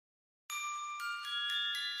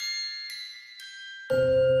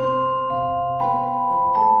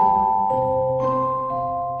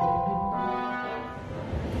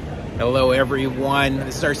Hello everyone,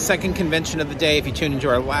 this is our second convention of the day. If you tuned into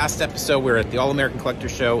our last episode, we were at the All-American Collector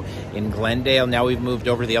Show in Glendale. Now we've moved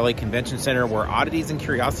over to the LA Convention Center where Oddities and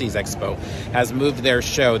Curiosities Expo has moved their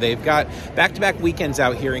show. They've got back-to-back weekends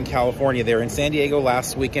out here in California. They were in San Diego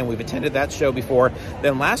last weekend. We've attended that show before.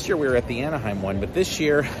 Then last year we were at the Anaheim one, but this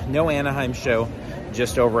year, no Anaheim show,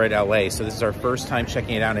 just over at LA. So this is our first time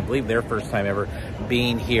checking it out, and I believe their first time ever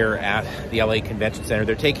being here at the LA Convention Center.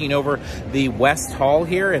 They're taking over the West Hall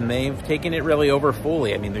here, and they've taken it really over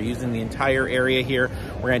fully. I mean, they're using the entire area here.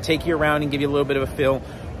 We're gonna take you around and give you a little bit of a feel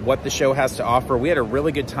what the show has to offer. We had a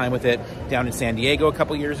really good time with it down in San Diego a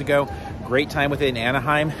couple years ago. Great time with it in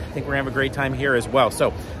Anaheim. I think we're gonna have a great time here as well.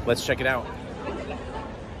 So let's check it out.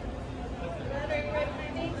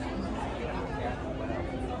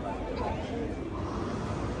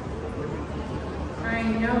 I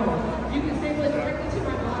know. You can say what directly to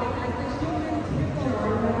my body like this.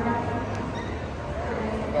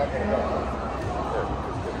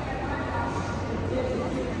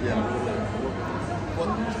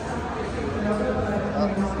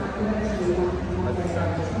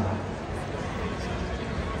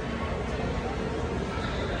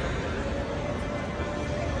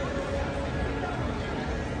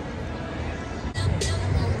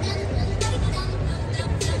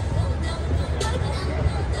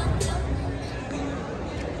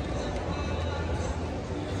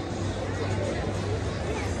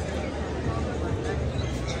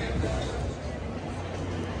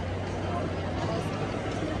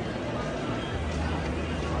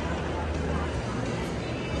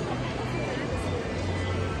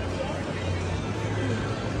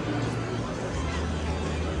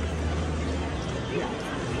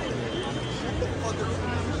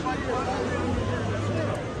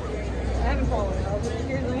 I haven't followed it. I'll just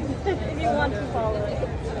hear them if you want to follow it.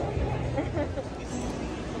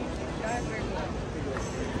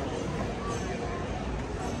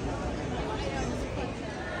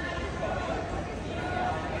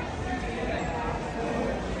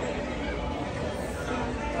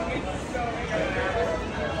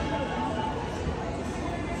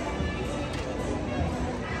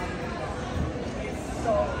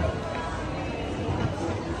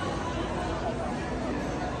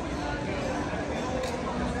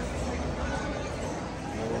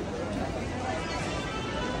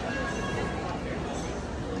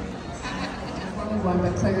 One,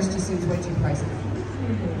 but Claire's just seems way too pricey.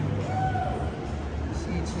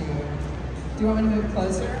 She too. Do you want me to move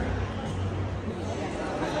closer?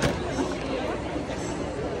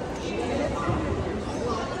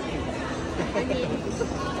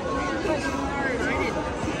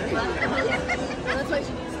 That's what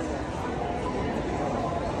she needs.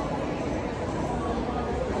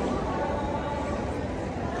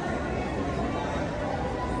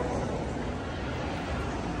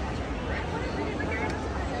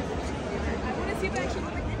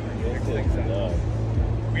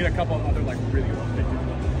 We had a couple of other like really authentic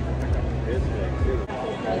ones that people picked up.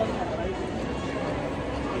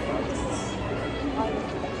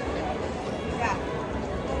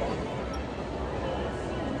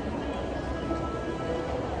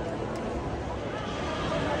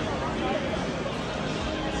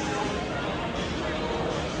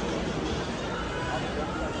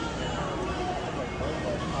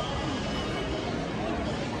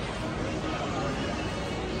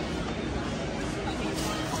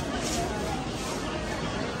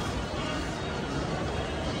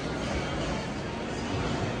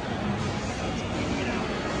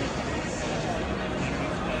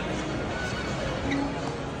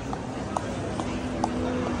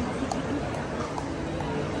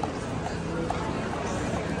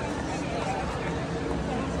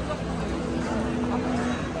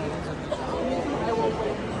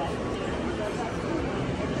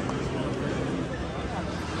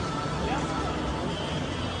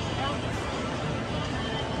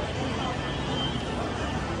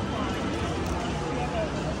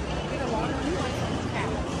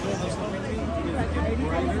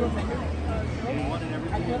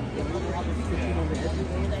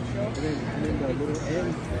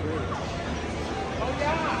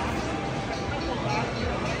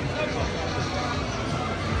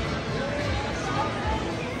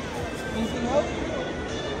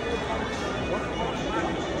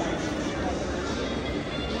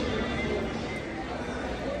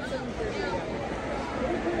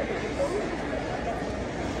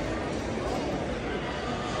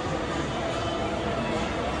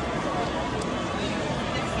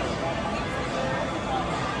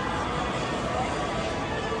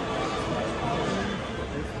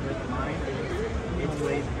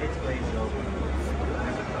 It's glazed over.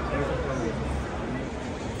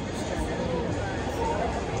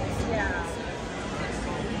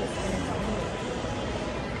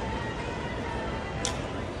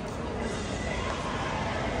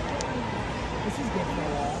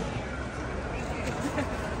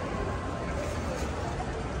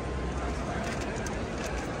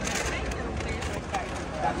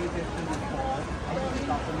 Wait,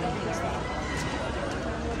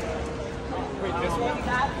 this one?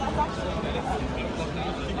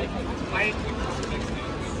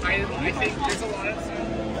 I think there's a lot of stuff.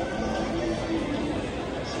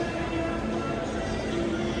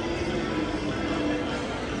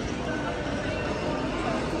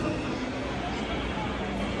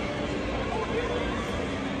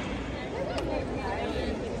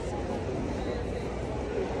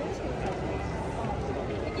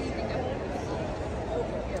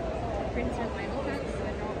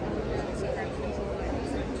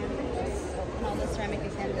 All the ceramic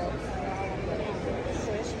is handled.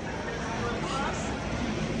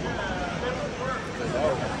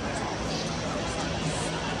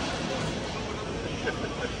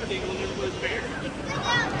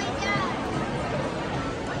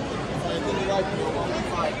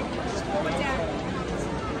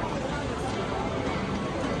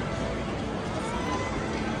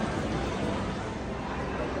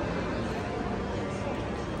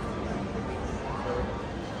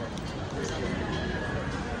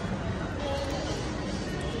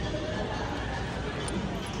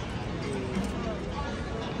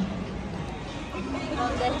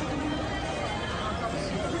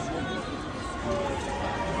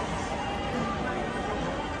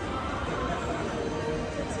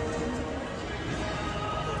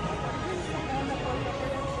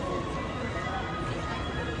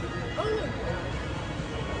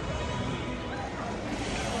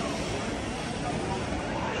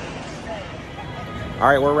 All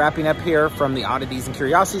right, we're wrapping up here from the Oddities and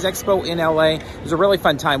Curiosities Expo in LA. It was a really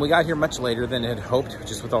fun time. We got here much later than had hoped,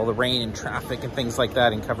 just with all the rain and traffic and things like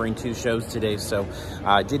that, and covering 2 shows today. So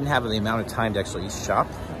didn't have the amount of time to actually shop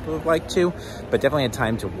I would have liked to, but definitely had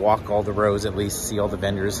time to walk all the rows, at least see all the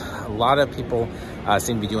vendors. A lot of people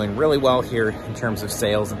seem to be doing really well here in terms of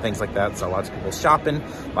sales and things like that. So lots of people shopping,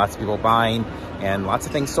 lots of people buying, and lots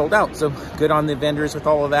of things sold out. So good on the vendors with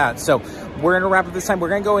all of that. So we're going to wrap up this time. We're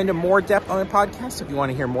going to go into more depth on the podcast. So if you want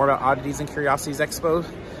to hear more about Oddities and Curiosities Expo,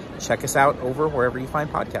 check us out over wherever you find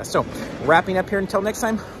podcasts. So wrapping up here until next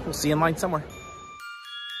time, we'll see you in line somewhere.